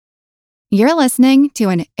You're listening to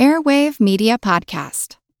an Airwave Media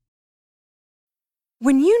Podcast.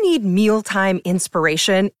 When you need mealtime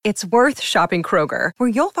inspiration, it's worth shopping Kroger, where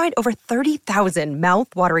you'll find over 30,000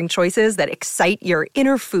 mouth-watering choices that excite your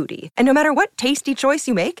inner foodie. And no matter what tasty choice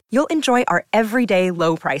you make, you'll enjoy our everyday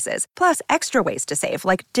low prices, plus extra ways to save,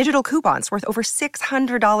 like digital coupons worth over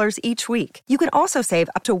 $600 each week. You can also save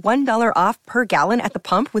up to $1 off per gallon at the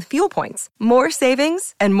pump with fuel points. More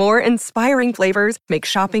savings and more inspiring flavors make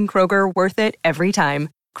shopping Kroger worth it every time.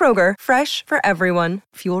 Kroger, fresh for everyone.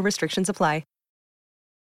 Fuel restrictions apply.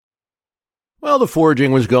 Well, the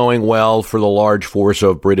foraging was going well for the large force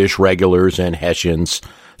of British regulars and Hessians,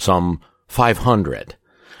 some 500,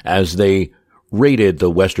 as they raided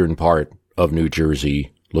the western part of New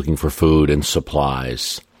Jersey looking for food and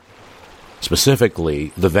supplies.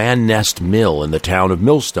 Specifically, the Van Nest Mill in the town of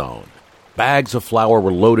Millstone. Bags of flour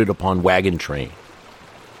were loaded upon wagon train.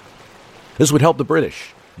 This would help the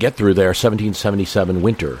British get through their 1777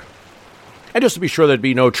 winter. And just to be sure there'd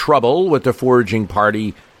be no trouble with the foraging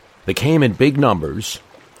party, they came in big numbers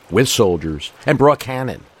with soldiers and brought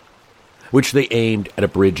cannon, which they aimed at a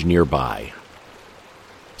bridge nearby.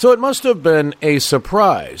 So it must have been a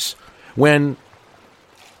surprise when,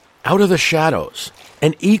 out of the shadows,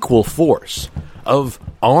 an equal force of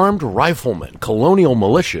armed riflemen, colonial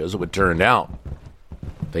militias, it would turn out,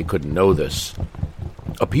 they couldn't know this,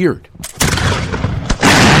 appeared. They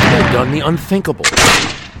had done the unthinkable,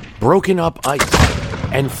 broken up ice,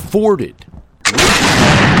 and forded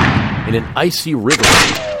in an icy river,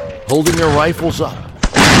 holding their rifles up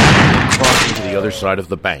and crossing to the other side of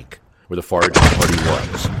the bank where the foraging party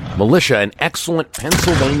was. Militia and excellent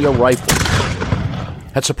Pennsylvania rifles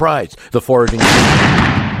had surprised the foraging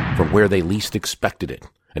party from where they least expected it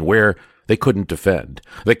and where they couldn't defend.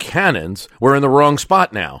 The cannons were in the wrong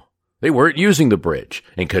spot now. They weren't using the bridge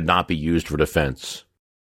and could not be used for defense.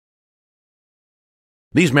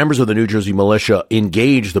 These members of the New Jersey militia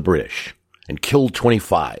engaged the British and killed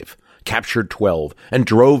 25, captured 12, and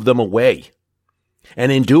drove them away.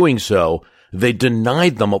 And in doing so, they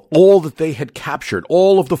denied them of all that they had captured,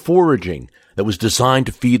 all of the foraging that was designed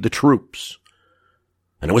to feed the troops.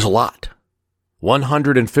 And it was a lot.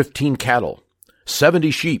 115 cattle, 70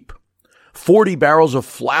 sheep, 40 barrels of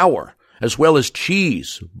flour, as well as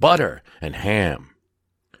cheese, butter, and ham.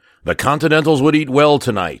 The Continentals would eat well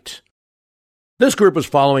tonight. This group was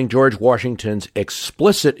following George Washington's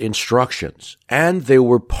explicit instructions, and they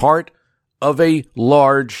were part of a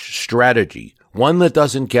large strategy, one that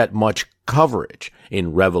doesn't get much coverage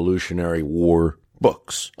in Revolutionary War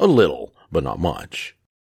books. A little, but not much.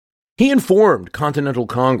 He informed Continental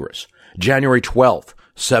Congress January 12th,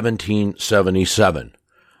 1777,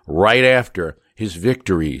 right after his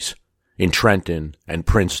victories in Trenton and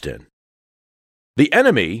Princeton. The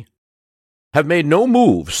enemy have made no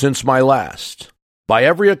move since my last. By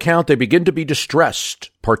every account, they begin to be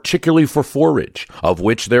distressed, particularly for forage, of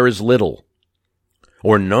which there is little,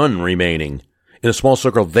 or none remaining in the small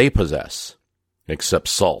circle they possess, except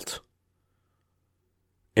salt.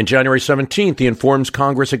 In January 17th, he informs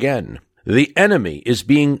Congress again. The enemy is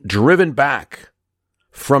being driven back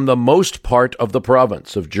from the most part of the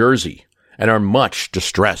province of Jersey and are much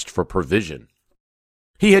distressed for provision.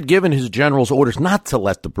 He had given his generals orders not to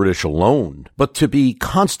let the British alone, but to be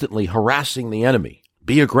constantly harassing the enemy,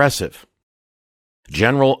 be aggressive.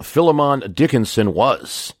 General Philemon Dickinson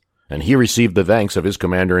was, and he received the thanks of his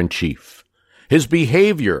commander-in-chief. His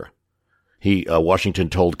behavior,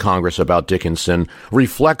 Washington told Congress about Dickinson,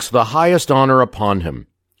 reflects the highest honor upon him.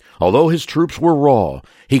 Although his troops were raw,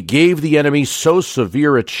 he gave the enemy so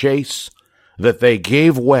severe a chase that they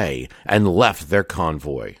gave way and left their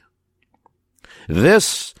convoy.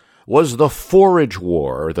 This was the forage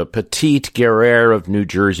war, the Petite Guerre of New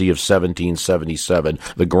Jersey of 1777,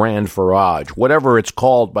 the Grand Forage, whatever it's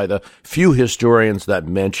called by the few historians that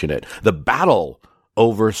mention it, the battle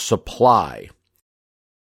over supply.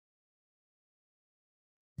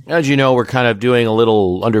 As you know, we're kind of doing a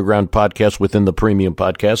little underground podcast within the premium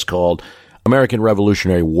podcast called American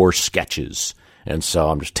Revolutionary War Sketches. And so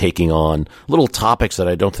I'm just taking on little topics that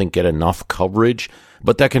I don't think get enough coverage,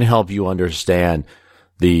 but that can help you understand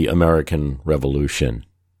the American Revolution.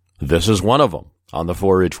 This is one of them, on the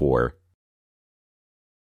forage war.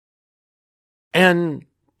 And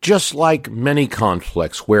just like many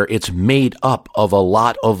conflicts where it's made up of a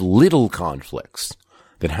lot of little conflicts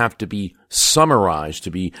that have to be summarized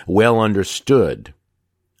to be well understood,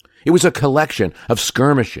 it was a collection of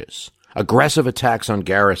skirmishes, aggressive attacks on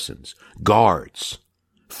garrisons, guards,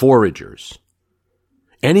 foragers.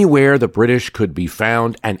 Anywhere the British could be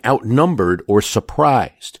found and outnumbered or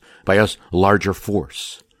surprised by a larger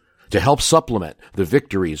force, to help supplement the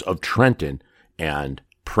victories of Trenton and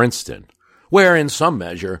Princeton, where in some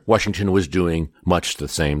measure Washington was doing much the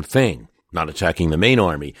same thing, not attacking the main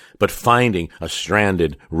army, but finding a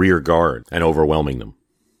stranded rear guard and overwhelming them.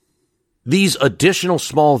 These additional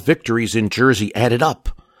small victories in Jersey added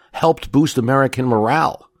up, helped boost American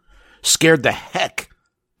morale, scared the heck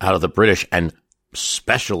out of the British and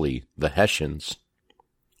especially the Hessians,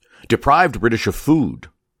 deprived British of food,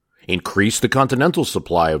 increased the continental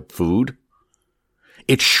supply of food.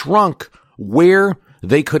 It shrunk where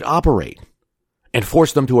they could operate and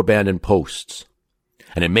forced them to abandon posts.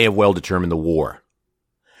 And it may have well determined the war.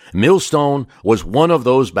 Millstone was one of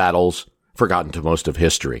those battles forgotten to most of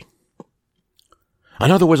history.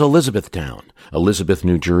 Another was Elizabethtown, Elizabeth,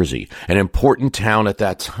 New Jersey, an important town at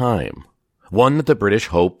that time, one that the British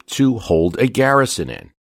hoped to hold a garrison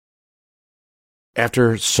in.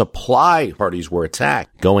 After supply parties were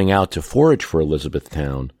attacked, going out to forage for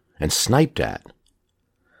Elizabethtown and sniped at,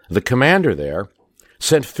 the commander there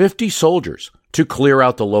sent 50 soldiers to clear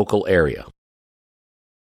out the local area.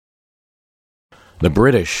 The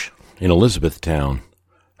British in Elizabethtown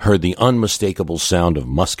heard the unmistakable sound of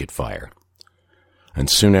musket fire, and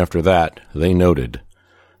soon after that they noted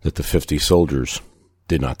that the 50 soldiers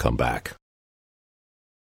did not come back.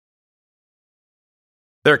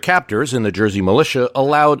 Their captors in the Jersey militia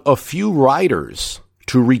allowed a few riders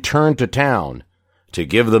to return to town to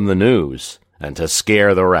give them the news and to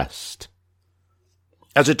scare the rest.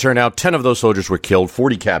 As it turned out, 10 of those soldiers were killed,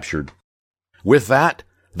 40 captured. With that,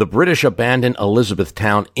 the British abandoned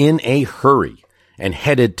Elizabethtown in a hurry and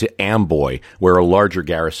headed to Amboy, where a larger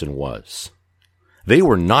garrison was. They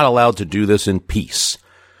were not allowed to do this in peace.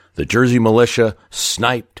 The Jersey militia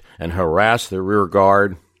sniped and harassed the rear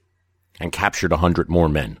guard and captured 100 more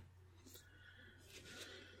men.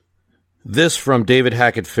 This from David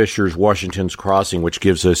Hackett Fisher's Washington's Crossing, which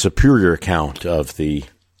gives a superior account of the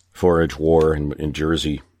forage war in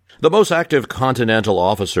Jersey. The most active Continental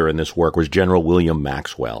officer in this work was General William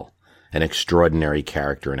Maxwell, an extraordinary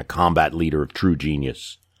character and a combat leader of true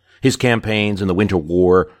genius. His campaigns in the Winter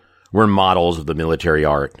War were models of the military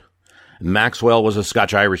art. Maxwell was a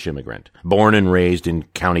Scotch-Irish immigrant, born and raised in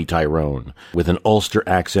County Tyrone, with an Ulster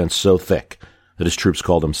accent so thick that his troops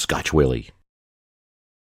called him Scotch Willie.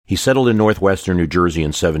 He settled in northwestern New Jersey in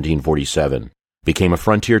 1747, became a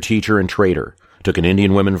frontier teacher and trader, took an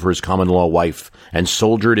Indian woman for his common-law wife, and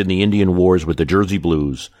soldiered in the Indian Wars with the Jersey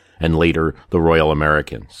Blues and later the Royal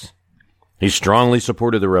Americans. He strongly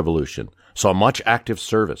supported the Revolution, saw much active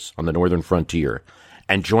service on the northern frontier,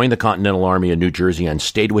 and joined the Continental Army in New Jersey and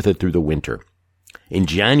stayed with it through the winter. In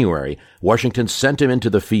January, Washington sent him into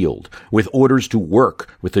the field with orders to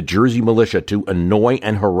work with the Jersey militia to annoy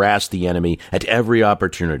and harass the enemy at every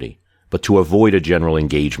opportunity, but to avoid a general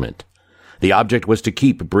engagement. The object was to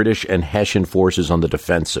keep British and Hessian forces on the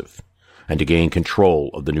defensive and to gain control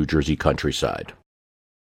of the New Jersey countryside.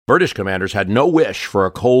 British commanders had no wish for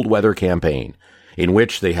a cold weather campaign in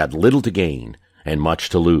which they had little to gain and much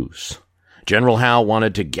to lose. General Howe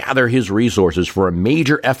wanted to gather his resources for a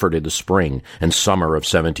major effort in the spring and summer of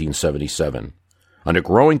 1777. Under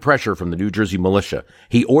growing pressure from the New Jersey militia,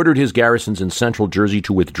 he ordered his garrisons in central Jersey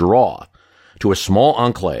to withdraw to a small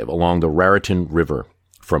enclave along the Raritan River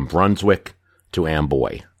from Brunswick to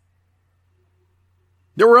Amboy.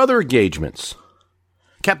 There were other engagements.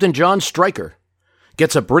 Captain John Stryker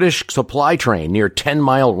gets a British supply train near 10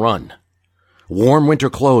 Mile Run. Warm winter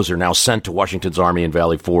clothes are now sent to Washington's army in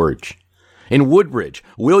Valley Forge. In Woodbridge,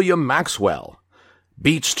 William Maxwell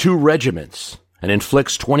beats 2 regiments and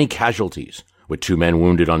inflicts 20 casualties, with 2 men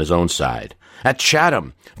wounded on his own side. At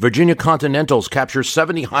Chatham, Virginia Continentals capture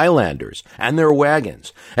 70 Highlanders and their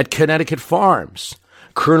wagons. At Connecticut Farms,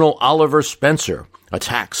 Colonel Oliver Spencer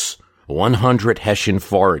attacks 100 Hessian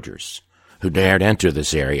foragers who dared enter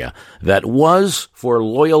this area that was, for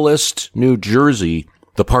loyalist New Jersey,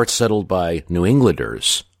 the part settled by New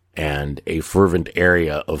Englanders and a fervent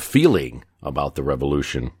area of feeling about the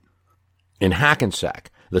Revolution. In Hackensack,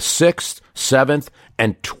 the 6th, 7th,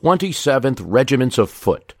 and 27th regiments of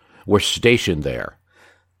foot were stationed there.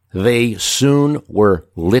 They soon were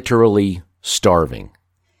literally starving.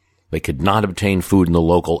 They could not obtain food in the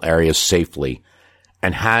local areas safely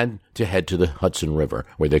and had to head to the Hudson River,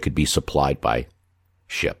 where they could be supplied by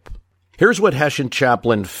ship. Here's what Hessian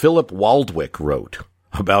chaplain Philip Waldwick wrote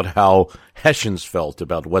about how Hessians felt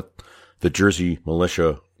about what the Jersey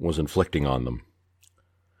militia was inflicting on them.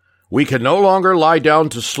 "We can no longer lie down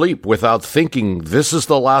to sleep without thinking this is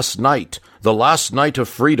the last night of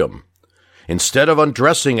freedom. Instead of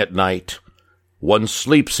undressing at night, one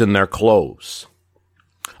sleeps in their clothes."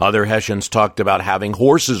 Other Hessians talked about having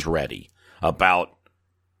horses ready, about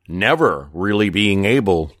never really being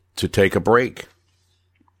able to take a break.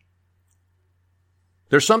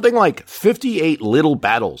 There's something like 58 little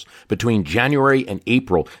battles between January and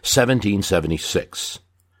April 1776,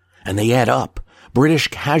 and they add up. British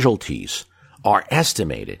casualties are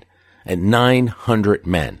estimated at 900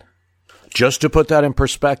 men. Just to put that in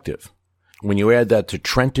perspective, when you add that to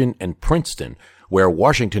Trenton and Princeton, where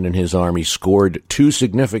Washington and his army scored 2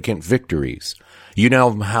 significant victories, you now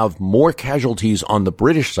have more casualties on the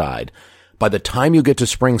British side by the time you get to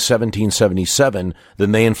spring 1777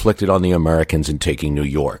 than they inflicted on the Americans in taking New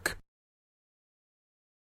York.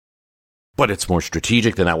 But it's more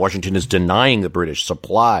strategic than that. Washington is denying the British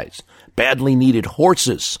supplies, badly needed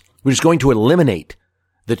horses, which is going to eliminate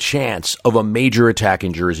the chance of a major attack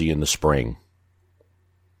in Jersey in the spring.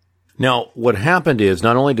 Now, what happened is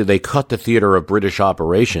not only did they cut the theater of British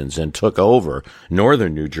operations and took over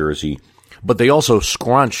northern New Jersey, but they also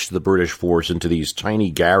scrunched the British force into these tiny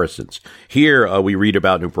garrisons. Here we read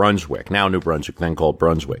about New Brunswick, now New Brunswick, then called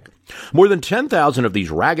Brunswick. More than 10,000 of these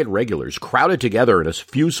ragged regulars crowded together in a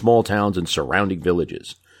few small towns and surrounding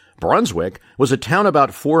villages. Brunswick was a town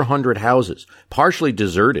about 400 houses, partially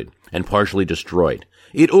deserted and partially destroyed.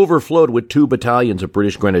 It overflowed with 2 battalions of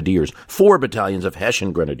British grenadiers, 4 battalions of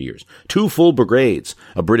Hessian grenadiers, 2 full brigades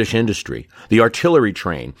of British industry, the artillery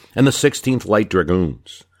train, and the 16th Light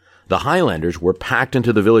Dragoons. The Highlanders were packed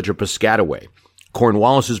into the village of Piscataway.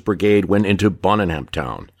 Cornwallis's brigade went into Bonham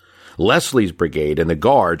Town. Leslie's brigade and the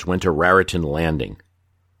Guards went to Raritan Landing.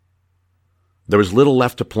 There was little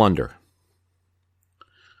left to plunder.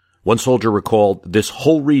 One soldier recalled this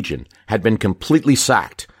whole region had been completely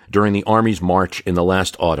sacked during the army's march in the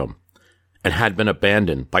last autumn and had been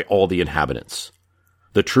abandoned by all the inhabitants.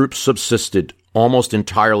 The troops subsisted almost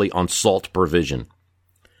entirely on salt provision,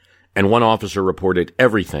 and one officer reported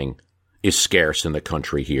everything is scarce in the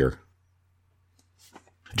country here.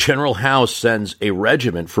 General Howe sends a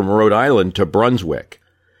regiment from Rhode Island to Brunswick,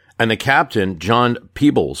 and the captain, John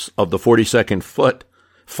Peebles of the 42nd Foot,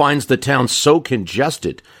 finds the town so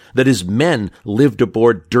congested that his men lived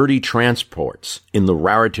aboard dirty transports in the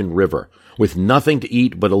Raritan River with nothing to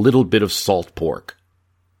eat but a little bit of salt pork.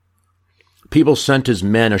 Peebles sent his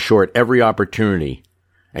men ashore at every opportunity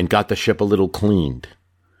and got the ship a little cleaned.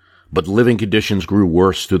 But living conditions grew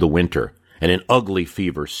worse through the winter, and an ugly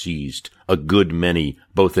fever seized a good many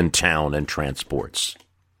both in town and transports.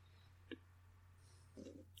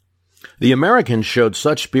 The Americans showed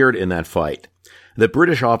such spirit in that fight that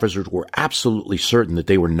British officers were absolutely certain that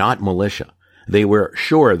they were not militia. They were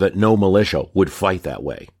sure that no militia would fight that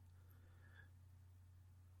way.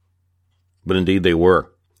 But indeed they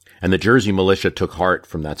were, and the Jersey militia took heart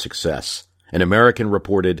from that success. An American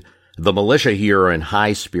reported, "The militia here are in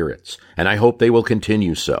high spirits, and I hope they will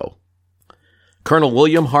continue so." Colonel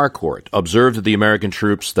William Harcourt observed of the American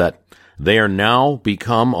troops that they are now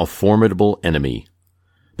become a formidable enemy.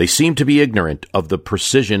 They seem to be ignorant of the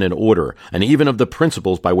precision and order, and even of the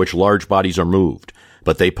principles by which large bodies are moved,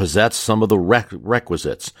 but they possess some of the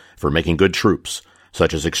requisites for making good troops,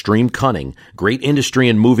 such as extreme cunning, great industry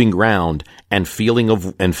in moving ground, and felling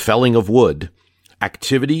of wood,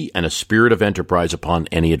 activity, and a spirit of enterprise upon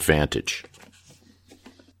any advantage.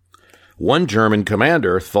 One German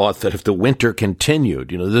commander thought that if the winter continued,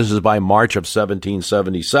 this is by March of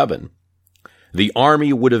 1777, the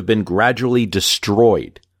army would have been gradually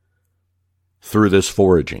destroyed through this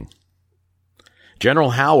foraging.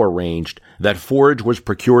 General Howe arranged that forage was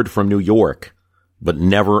procured from New York, but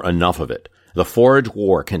never enough of it. The forage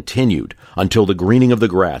war continued until the greening of the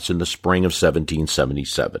grass in the spring of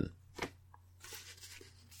 1777.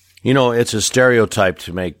 It's a stereotype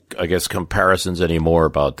to make, comparisons anymore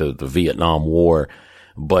about the Vietnam War,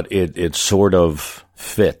 but it sort of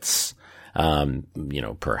fits.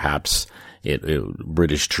 Perhaps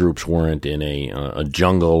British troops weren't in a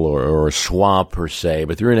jungle or a swamp per se,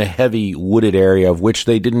 but they're in a heavy wooded area of which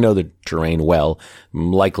they didn't know the terrain well,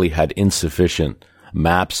 likely had insufficient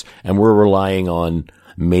maps, and were relying on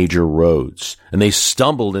major roads. And they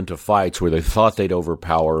stumbled into fights where they thought they'd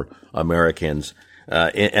overpower Americans.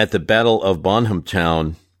 At the Battle of Bonham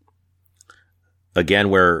Town, again,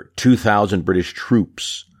 where 2,000 British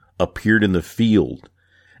troops appeared in the field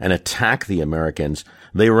and attacked the Americans,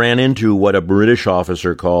 they ran into what a British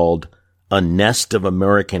officer called a nest of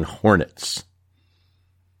American hornets,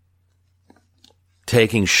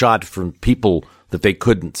 taking shot from people that they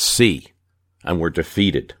couldn't see, and were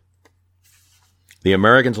defeated. The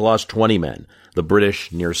Americans lost 20 men, the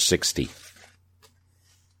British near 60.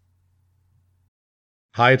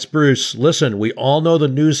 Hi, it's Bruce. Listen, we all know the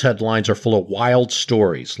news headlines are full of wild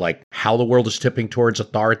stories, like how the world is tipping towards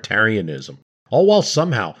authoritarianism, all while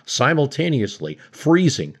somehow simultaneously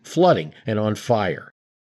freezing, flooding, and on fire.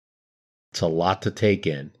 It's a lot to take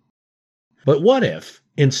in. But what if,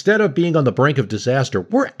 instead of being on the brink of disaster,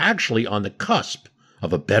 we're actually on the cusp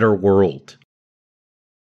of a better world?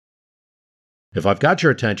 If I've got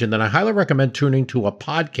your attention, then I highly recommend tuning to a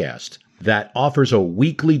podcast that offers a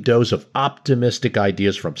weekly dose of optimistic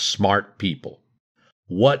ideas from smart people.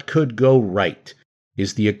 What Could Go Right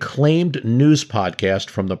is the acclaimed news podcast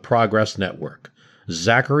from the Progress Network.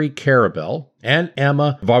 Zachary Karabell and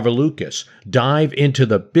Emma Varvaloucas dive into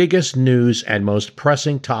the biggest news and most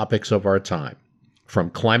pressing topics of our time, from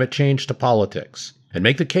climate change to politics, and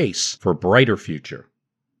make the case for a brighter future.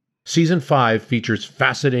 Season 5 features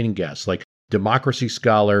fascinating guests like democracy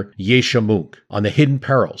scholar Yesha Mounk on the hidden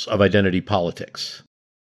perils of identity politics,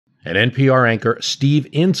 and NPR anchor Steve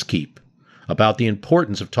Inskeep about the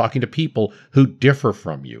importance of talking to people who differ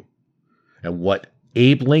from you, and what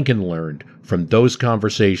Abe Lincoln learned from those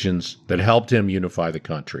conversations that helped him unify the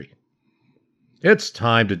country. It's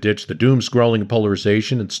time to ditch the doom-scrolling and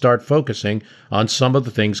polarization and start focusing on some of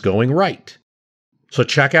the things going right. So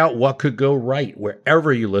check out What Could Go Right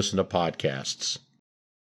wherever you listen to podcasts.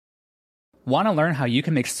 Want to learn how you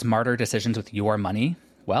can make smarter decisions with your money?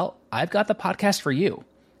 Well, I've got the podcast for you.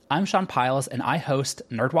 I'm Sean Piles, and I host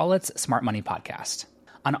NerdWallet's Smart Money Podcast.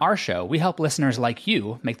 On our show, we help listeners like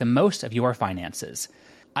you make the most of your finances.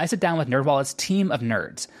 I sit down with NerdWallet's team of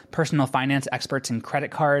nerds, personal finance experts in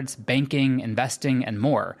credit cards, banking, investing, and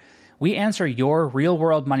more. We answer your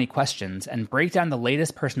real-world money questions and break down the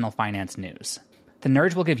latest personal finance news. The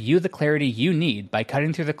nerds will give you the clarity you need by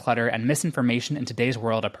cutting through the clutter and misinformation in today's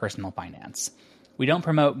world of personal finance. We don't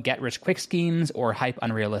promote get-rich-quick schemes or hype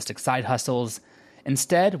unrealistic side hustles.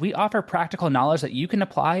 Instead, we offer practical knowledge that you can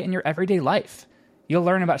apply in your everyday life. You'll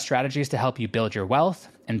learn about strategies to help you build your wealth,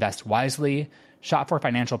 invest wisely, shop for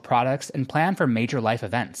financial products, and plan for major life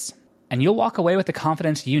events. And you'll walk away with the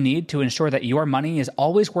confidence you need to ensure that your money is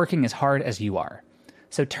always working as hard as you are.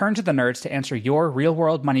 So turn to the nerds to answer your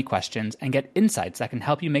real-world money questions and get insights that can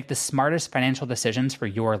help you make the smartest financial decisions for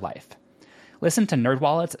your life. Listen to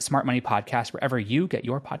NerdWallet's Smart Money Podcast wherever you get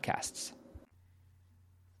your podcasts.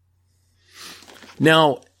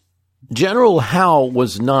 Now, General Howe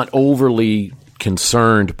was not overly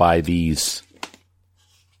concerned by these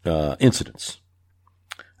incidents.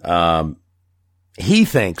 He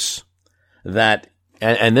thinks that,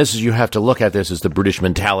 and this is, you have to look at this as the British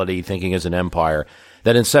mentality, thinking as an empire,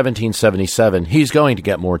 that in 1777, he's going to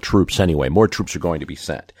get more troops anyway. More troops are going to be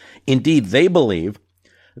sent. Indeed, they believe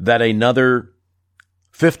that another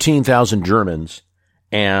 15,000 Germans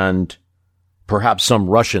and perhaps some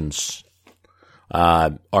Russians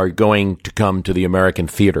are going to come to the American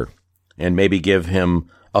theater and maybe give him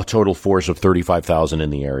a total force of 35,000 in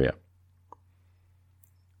the area.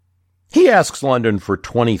 He asks London for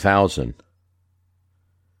 20,000.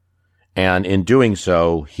 And in doing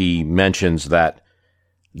so, he mentions that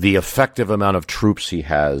the effective amount of troops he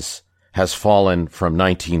has fallen from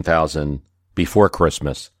 19,000 before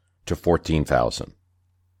Christmas to 14,000.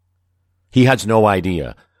 He has no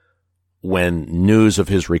idea, when news of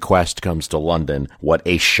his request comes to London, what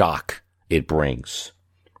a shock it brings.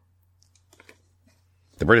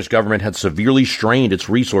 The British government had severely strained its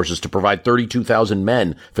resources to provide 32,000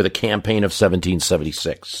 men for the campaign of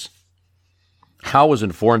 1776. Howe was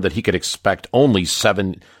informed that he could expect only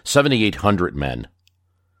 7,800 men.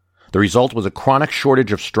 The result was a chronic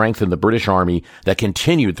shortage of strength in the British Army that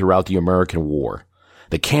continued throughout the American War.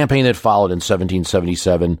 The campaign that followed in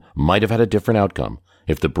 1777 might have had a different outcome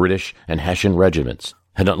if the British and Hessian regiments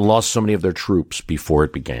had not lost so many of their troops before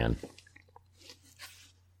it began.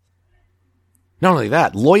 Not only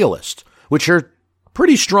that, Loyalists, which are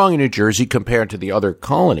pretty strong in New Jersey compared to the other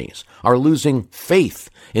colonies, are losing faith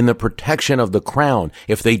in the protection of the crown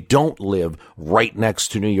if they don't live right next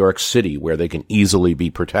to New York City, where they can easily be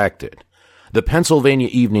protected. The Pennsylvania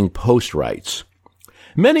Evening Post writes,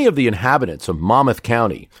 "Many of the inhabitants of Monmouth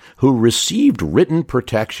County who received written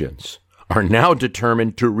protections are now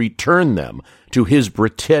determined to return them to His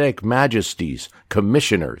Britannic Majesty's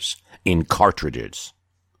commissioners in cartridges."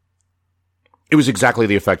 It was exactly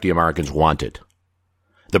the effect the Americans wanted.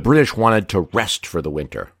 The British wanted to rest for the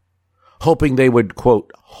winter, hoping they would, quote,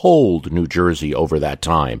 hold New Jersey over that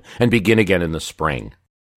time and begin again in the spring.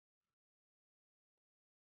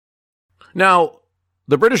 Now,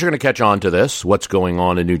 the British are going to catch on to this, what's going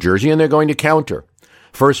on in New Jersey, and they're going to counter,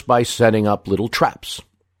 first by setting up little traps.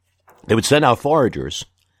 They would send out foragers,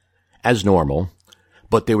 as normal,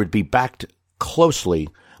 but they would be backed closely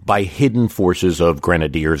by hidden forces of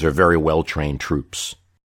grenadiers or very well-trained troops.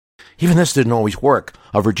 Even this didn't always work.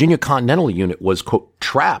 A Virginia Continental unit was, quote,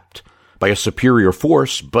 trapped by a superior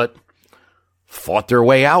force, but fought their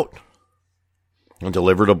way out and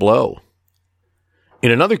delivered a blow.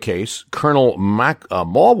 In another case, Colonel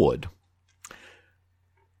Mawwood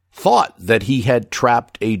thought that he had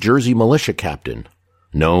trapped a Jersey militia captain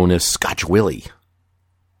known as Scotch Willie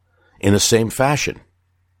in the same fashion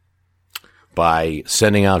by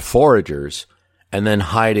sending out foragers and then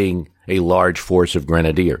hiding a large force of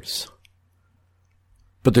grenadiers.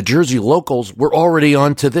 But the Jersey locals were already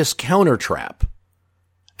onto this counter trap,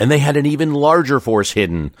 and they had an even larger force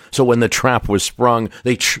hidden. So when the trap was sprung,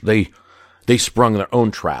 they sprung their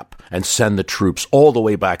own trap and sent the troops all the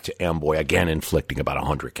way back to Amboy, again inflicting about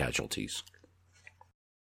 100 casualties.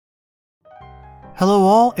 Hello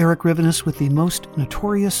all, Eric Rivenes with the Most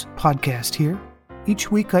Notorious podcast here.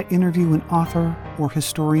 Each week I interview an author or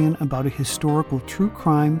historian about a historical true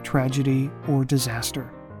crime, tragedy, or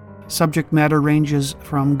disaster. Subject matter ranges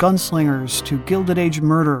from gunslingers to Gilded Age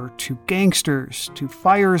murder to gangsters to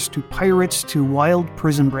fires to pirates to wild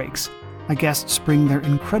prison breaks. My guests bring their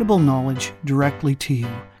incredible knowledge directly to you.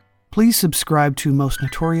 Please subscribe to Most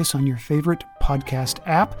Notorious on your favorite podcast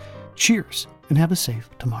app. Cheers, and have a safe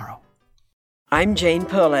tomorrow. I'm Jane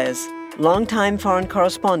Perlez, longtime foreign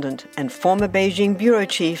correspondent and former Beijing bureau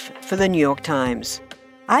chief for the New York Times.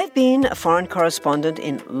 I've been a foreign correspondent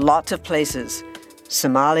in lots of places: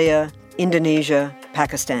 Somalia, Indonesia,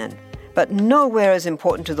 Pakistan, but nowhere as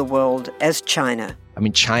important to the world as China. I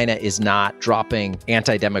mean, China is not dropping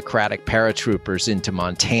anti-democratic paratroopers into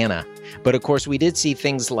Montana. But of course, we did see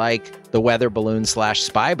things like the weather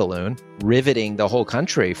balloon/spy balloon riveting the whole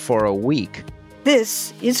country for a week.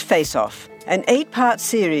 This is Face Off, an 8-part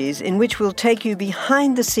series in which we'll take you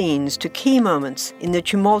behind the scenes to key moments in the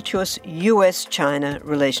tumultuous U.S.-China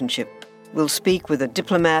relationship. We'll speak with a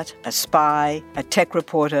diplomat, a spy, a tech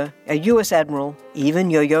reporter, a U.S. admiral, even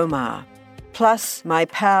Yo-Yo Ma. Plus, my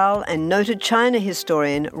pal and noted China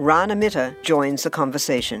historian Rana Mitter joins the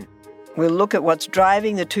conversation. We'll look at what's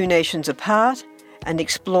driving the two nations apart and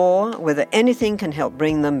explore whether anything can help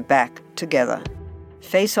bring them back together.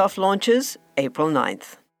 Face Off launches April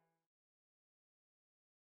 9th.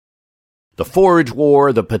 The Forage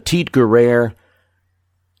War, the Petite Guerre,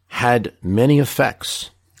 had many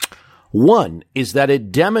effects. One is that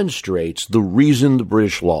it demonstrates the reason the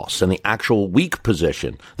British lost and the actual weak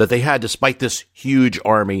position that they had despite this huge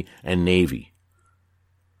army and navy.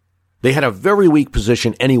 They had a very weak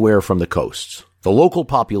position anywhere from the coasts. The local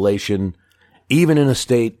population, even in a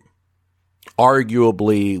state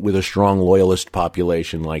arguably with a strong loyalist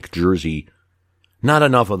population like Jersey, not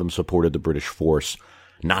enough of them supported the British force,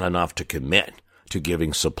 not enough to commit to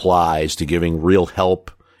giving supplies, to giving real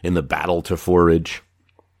help in the battle to forage.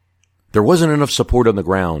 There wasn't enough support on the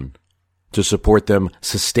ground to support them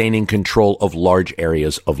sustaining control of large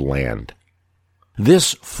areas of land.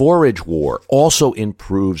 This forage war also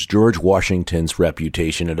improves George Washington's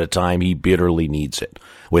reputation at a time he bitterly needs it,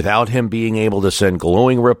 without him being able to send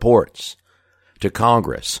glowing reports to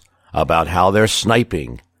Congress about how they're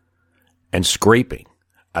sniping and scraping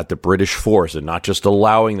at the British force and not just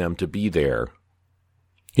allowing them to be there.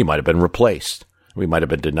 He might have been replaced. We might have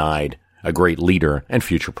been denied a great leader and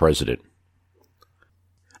future president.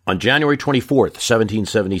 On January 24th,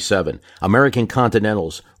 1777, American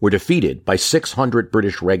Continentals were defeated by 600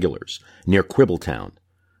 British regulars near Quibbletown,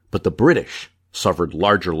 but the British suffered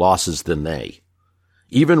larger losses than they.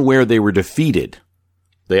 Even where they were defeated,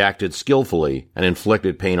 they acted skillfully and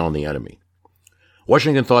inflicted pain on the enemy.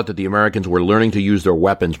 Washington thought that the Americans were learning to use their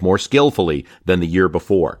weapons more skillfully than the year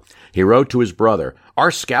before. He wrote to his brother,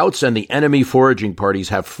 "Our scouts and the enemy foraging parties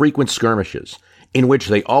have frequent skirmishes, in which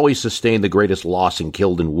they always sustain the greatest loss in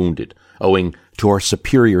killed and wounded, owing to our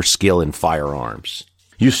superior skill in firearms."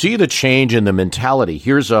 You see the change in the mentality.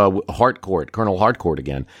 Here's Harcourt, Colonel Harcourt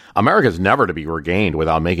again. America's never to be regained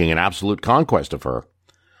without making an absolute conquest of her.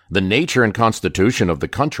 The nature and constitution of the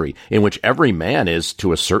country, in which every man is,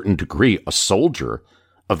 to a certain degree, a soldier,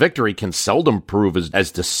 a victory can seldom prove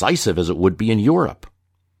as decisive as it would be in Europe.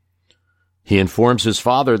 He informs his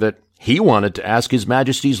father that he wanted to ask His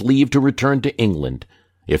Majesty's leave to return to England,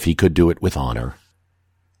 if he could do it with honor.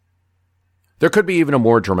 There could be even a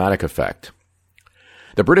more dramatic effect.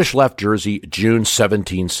 The British left Jersey June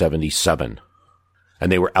 1777,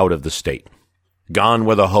 and they were out of the state. Gone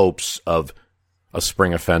were the hopes of a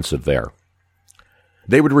spring offensive there.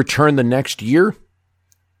 They would return the next year,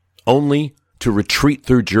 only to retreat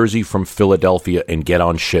through Jersey from Philadelphia and get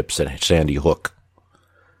on ships at Sandy Hook.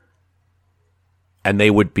 And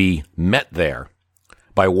they would be met there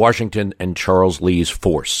by Washington and Charles Lee's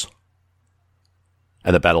force.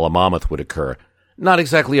 And the Battle of Monmouth would occur. Not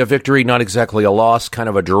exactly a victory, not exactly a loss, kind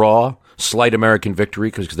of a draw, slight American victory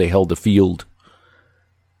because they held the field.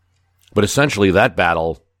 But essentially, that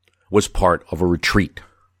battle was part of a retreat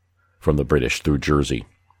from the British through Jersey.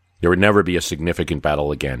 There would never be a significant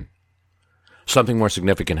battle again. Something more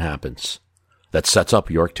significant happens that sets up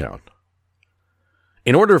Yorktown.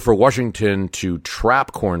 In order for Washington to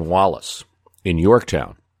trap Cornwallis in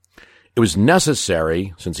Yorktown, it was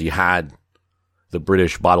necessary, since he had the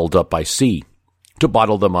British bottled up by sea, to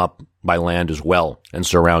bottle them up by land as well and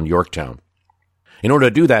surround Yorktown. In order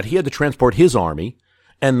to do that, he had to transport his army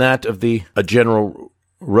and that of the General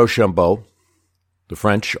Rochambeau, the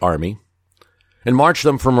French army, and march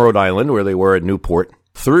them from Rhode Island, where they were at Newport,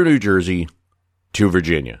 through New Jersey to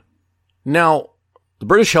Virginia. Now, the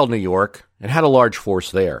British held New York and had a large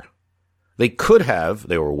force there. They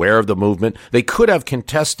were aware of the movement, they could have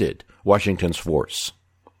contested Washington's force.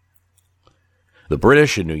 The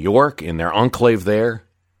British in New York, in their enclave there,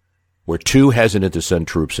 were too hesitant to send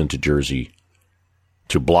troops into Jersey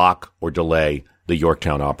to block or delay the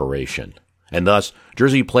Yorktown operation. And thus,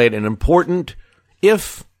 Jersey played an important,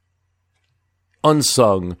 if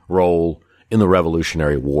unsung, role in the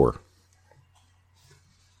Revolutionary War.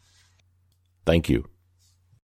 Thank you.